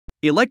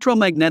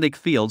Electromagnetic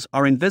fields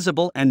are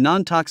invisible and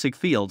non-toxic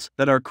fields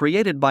that are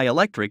created by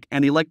electric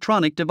and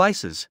electronic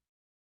devices.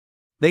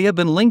 They have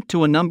been linked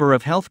to a number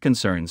of health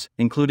concerns,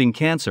 including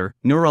cancer,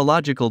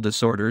 neurological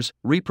disorders,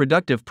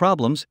 reproductive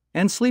problems,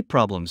 and sleep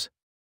problems.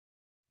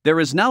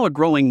 There is now a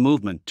growing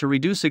movement to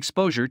reduce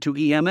exposure to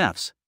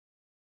EMFs.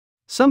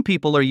 Some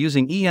people are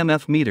using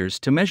EMF meters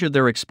to measure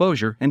their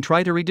exposure and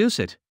try to reduce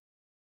it.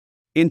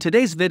 In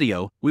today's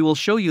video, we will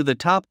show you the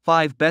top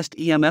 5 best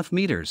EMF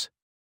meters.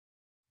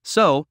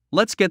 So,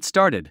 let's get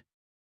started.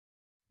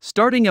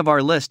 Starting of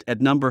our list at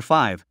number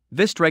 5,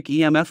 Vistreck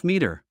EMF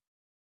Meter.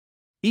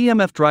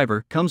 EMF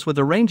driver comes with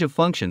a range of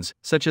functions,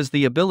 such as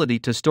the ability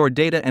to store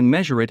data and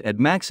measure it at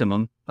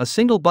maximum, a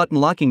single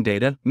button locking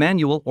data,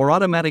 manual or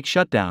automatic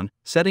shutdown,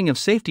 setting of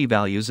safety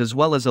values, as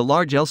well as a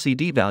large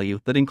LCD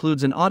value that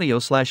includes an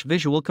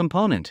audio/visual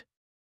component.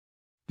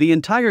 The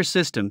entire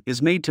system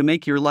is made to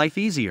make your life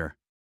easier.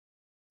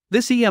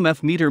 This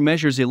EMF meter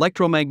measures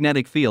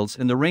electromagnetic fields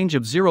in the range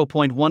of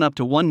 0.1 up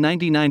to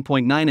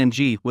 199.9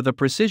 mg with a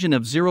precision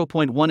of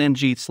 0.1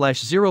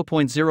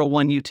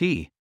 mg/0.01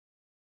 UT.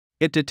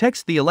 It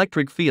detects the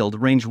electric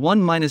field range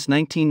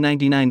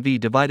 1-1999 V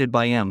divided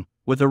by M,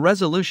 with a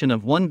resolution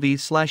of 1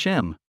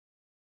 V/M.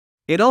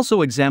 It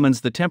also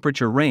examines the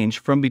temperature range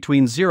from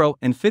between 0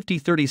 and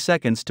 50-30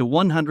 seconds to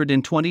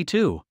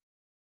 122.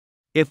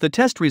 If the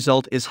test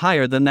result is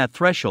higher than that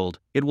threshold,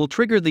 it will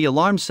trigger the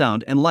alarm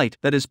sound and light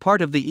that is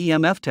part of the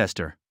EMF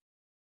tester.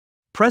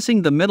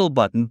 Pressing the middle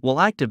button will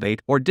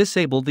activate or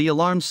disable the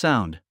alarm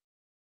sound.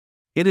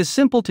 It is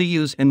simple to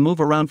use and move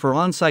around for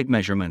on-site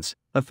measurements,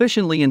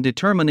 efficiently in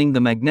determining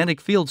the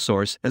magnetic field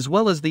source as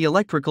well as the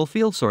electrical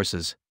field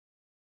sources.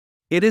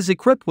 It is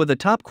equipped with a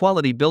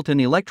top-quality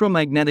built-in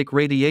electromagnetic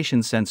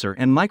radiation sensor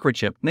and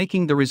microchip,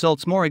 making the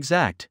results more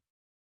exact.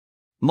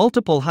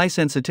 Multiple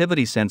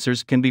high-sensitivity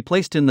sensors can be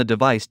placed in the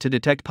device to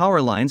detect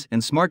power lines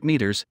and smart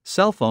meters,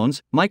 cell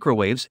phones,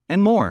 microwaves,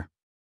 and more.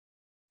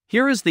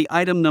 Here is the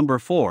item number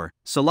 4,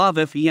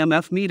 Selavif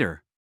EMF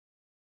Meter.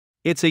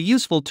 It's a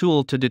useful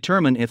tool to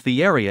determine if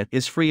the area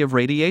is free of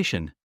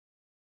radiation.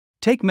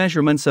 Take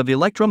measurements of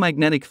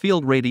electromagnetic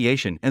field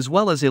radiation as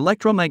well as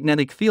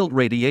electromagnetic field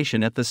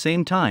radiation at the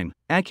same time,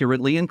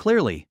 accurately and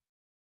clearly.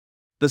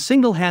 The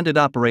single-handed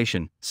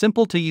operation,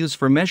 simple to use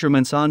for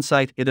measurements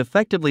on-site, it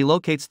effectively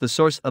locates the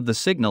source of the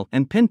signal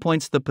and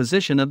pinpoints the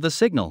position of the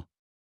signal.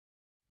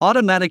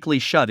 Automatically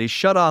shut is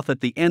shut off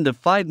at the end of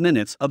 5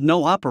 minutes of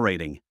no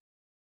operating.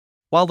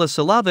 While the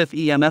Selavif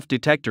EMF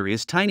detector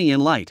is tiny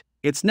and light,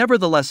 it's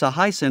nevertheless a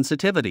high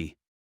sensitivity.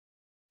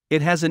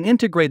 It has an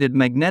integrated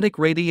magnetic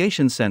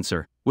radiation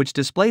sensor, which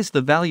displays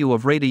the value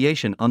of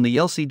radiation on the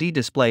LCD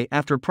display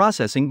after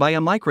processing by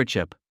a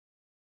microchip.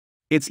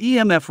 Its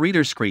EMF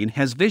reader screen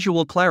has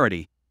visual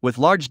clarity, with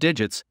large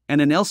digits,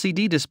 and an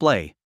LCD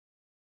display.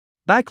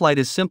 Backlight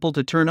is simple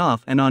to turn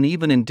off and on.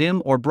 Even in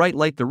dim or bright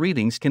light the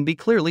readings can be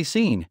clearly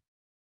seen.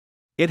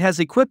 It has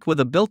equipped with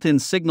a built-in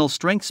signal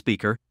strength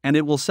speaker, and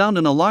it will sound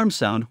an alarm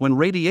sound when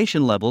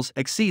radiation levels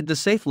exceed the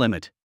safe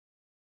limit.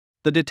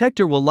 The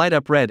detector will light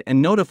up red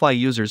and notify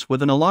users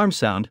with an alarm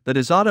sound that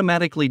is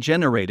automatically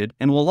generated,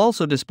 and will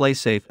also display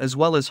safe as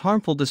well as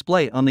harmful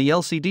display on the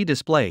LCD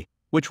display,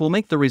 which will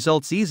make the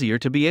results easier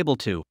to be able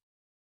to.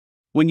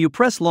 When you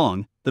press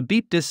long, the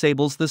beep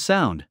disables the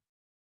sound.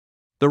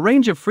 The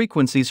range of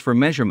frequencies for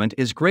measurement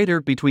is greater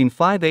between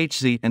 5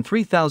 Hz and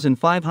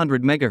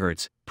 3500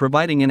 MHz,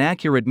 providing an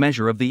accurate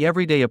measure of the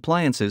everyday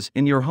appliances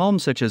in your home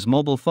such as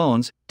mobile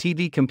phones,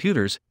 TV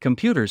computers,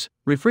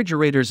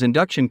 refrigerators,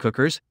 induction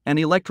cookers, and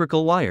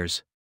electrical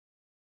wires.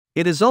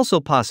 It is also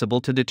possible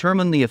to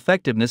determine the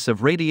effectiveness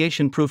of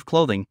radiation-proof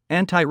clothing,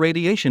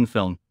 anti-radiation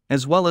film,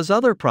 as well as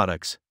other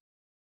products.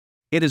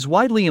 It is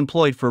widely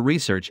employed for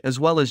research as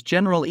well as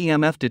general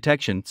EMF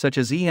detection such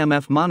as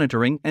EMF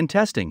monitoring and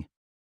testing.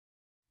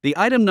 The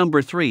item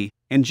number 3,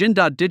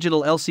 ENGINDOT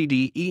Digital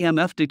LCD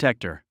EMF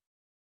Detector.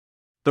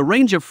 The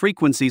range of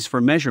frequencies for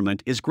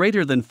measurement is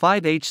greater than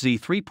 5 Hz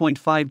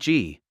 3.5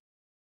 G.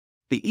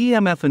 The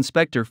EMF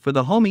inspector for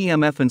the home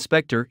EMF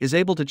inspector is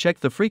able to check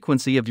the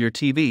frequency of your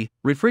TV,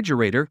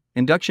 refrigerator,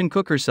 induction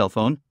cooker, cell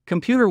phone,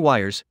 computer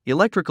wires,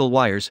 electrical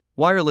wires,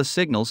 wireless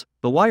signals,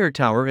 the wire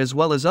tower, as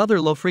well as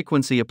other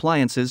low-frequency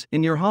appliances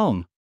in your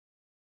home.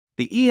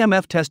 The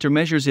EMF tester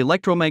measures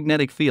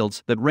electromagnetic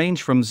fields that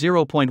range from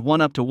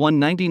 0.1 up to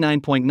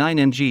 199.9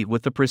 mg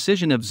with the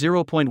precision of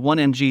 0.1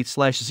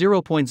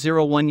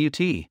 mg/0.01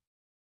 UT.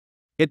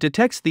 It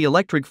detects the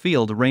electric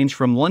field range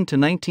from 1 to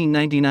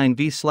 1999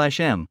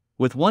 V/M,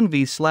 with 1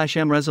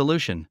 V/M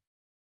resolution.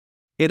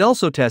 It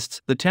also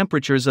tests the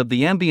temperatures of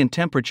the ambient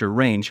temperature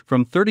range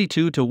from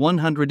 32 to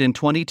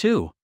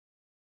 122.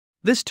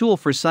 This tool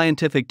for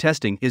scientific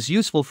testing is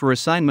useful for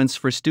assignments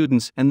for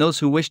students and those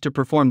who wish to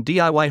perform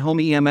DIY home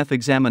EMF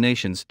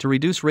examinations to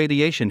reduce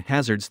radiation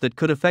hazards that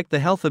could affect the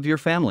health of your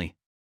family.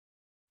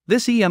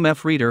 This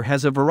EMF reader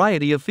has a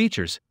variety of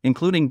features,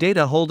 including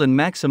data hold and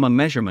maximum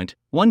measurement,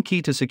 one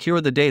key to secure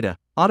the data,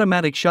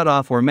 automatic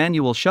shutoff or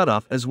manual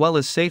shutoff, as well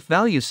as safe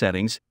value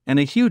settings, and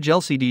a huge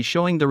LCD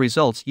showing the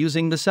results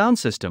using the sound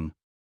system.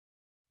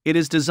 It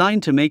is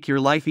designed to make your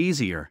life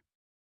easier.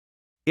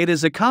 It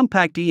is a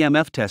compact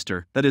EMF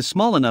tester that is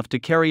small enough to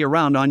carry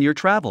around on your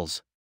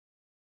travels.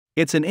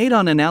 It's an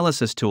aid-on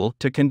analysis tool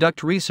to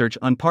conduct research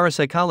on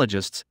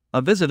parapsychologists,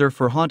 a visitor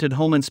for haunted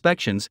home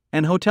inspections,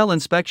 and hotel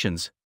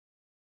inspections.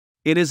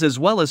 It is as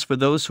well as for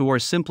those who are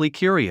simply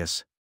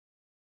curious.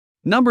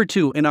 Number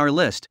 2 in our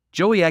list,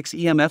 JOAUIX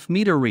EMF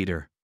Meter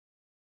Reader.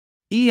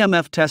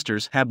 EMF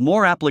testers have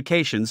more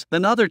applications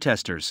than other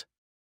testers.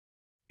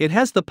 It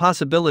has the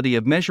possibility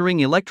of measuring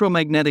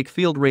electromagnetic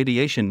field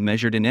radiation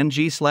measured in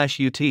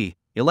mg/UT,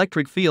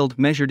 electric field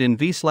measured in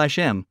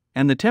V/M,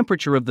 and the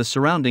temperature of the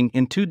surrounding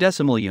in 2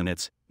 decimal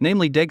units,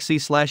 namely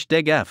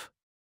degC/degF.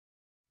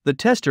 The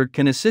tester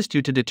can assist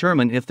you to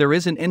determine if there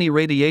isn't any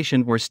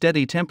radiation or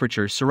steady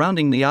temperature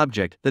surrounding the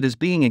object that is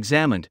being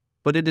examined,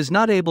 but it is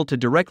not able to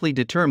directly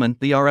determine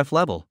the RF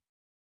level.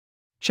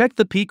 Check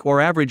the peak or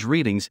average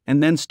readings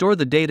and then store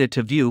the data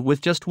to view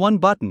with just one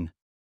button.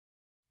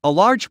 A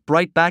large,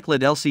 bright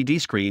backlit LCD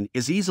screen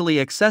is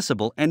easily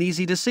accessible and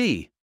easy to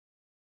see.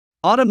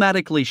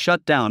 Automatically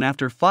shut down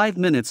after 5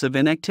 minutes of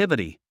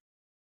inactivity.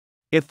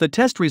 If the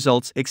test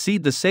results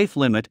exceed the safe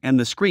limit and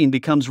the screen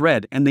becomes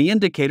red and the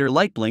indicator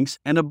light blinks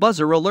and a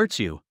buzzer alerts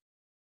you.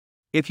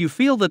 If you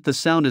feel that the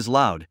sound is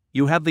loud,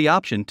 you have the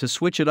option to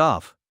switch it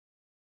off.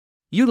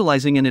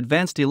 Utilizing an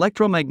advanced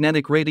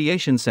electromagnetic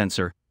radiation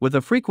sensor with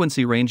a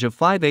frequency range of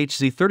 5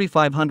 Hz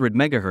 3500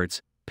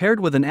 MHz, paired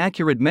with an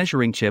accurate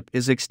measuring chip,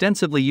 is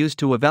extensively used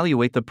to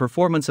evaluate the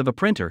performance of a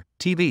printer,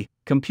 TV,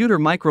 computer,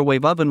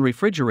 microwave oven,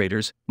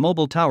 refrigerators,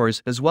 mobile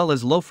towers, as well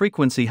as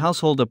low-frequency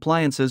household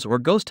appliances or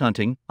ghost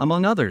hunting,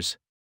 among others.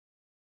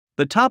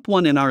 The top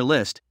one in our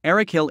list,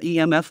 ERICKHILL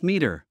EMF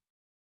Meter.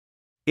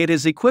 It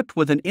is equipped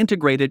with an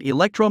integrated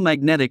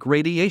electromagnetic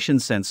radiation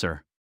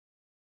sensor.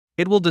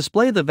 It will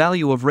display the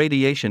value of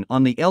radiation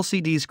on the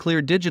LCD's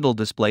clear digital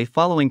display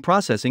following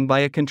processing by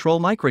a control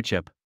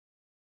microchip.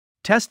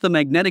 Test the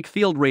magnetic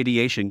field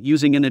radiation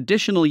using an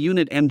additional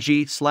unit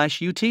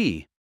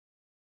mg/UT.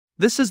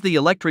 This is the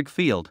electric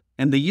field,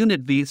 and the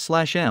unit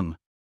V/M.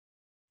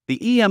 The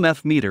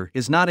EMF meter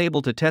is not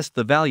able to test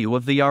the value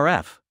of the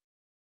RF.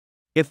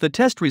 If the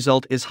test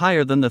result is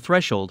higher than the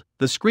threshold,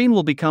 the screen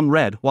will become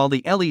red while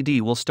the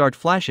LED will start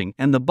flashing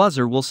and the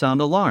buzzer will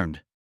sound alarmed.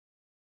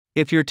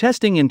 If you're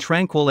testing in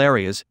tranquil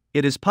areas,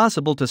 it is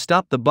possible to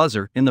stop the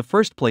buzzer in the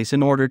first place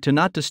in order to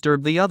not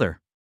disturb the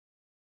other.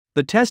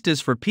 The test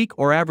is for peak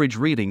or average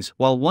readings,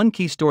 while one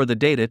key store the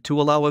data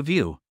to allow a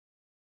view.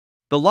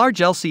 The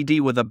large LCD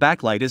with a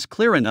backlight is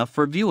clear enough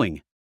for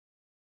viewing.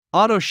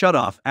 Auto shut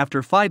off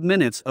after 5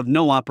 minutes of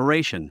no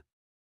operation.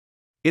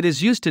 It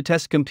is used to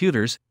test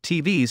computers,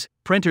 TVs,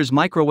 printers,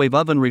 microwave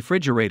oven,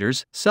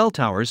 refrigerators, cell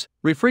towers,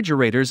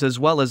 refrigerators, as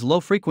well as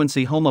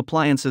low-frequency home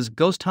appliances,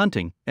 ghost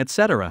hunting,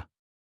 etc.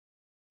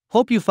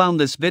 Hope you found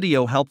this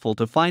video helpful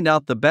to find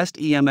out the best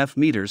EMF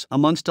meters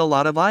amongst a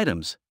lot of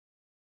items.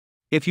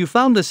 If you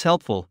found this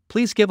helpful,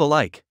 please give a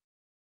like.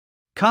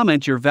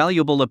 Comment your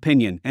valuable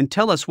opinion and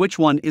tell us which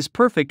one is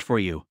perfect for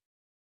you.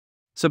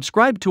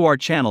 Subscribe to our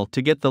channel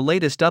to get the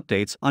latest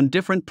updates on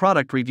different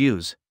product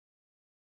reviews.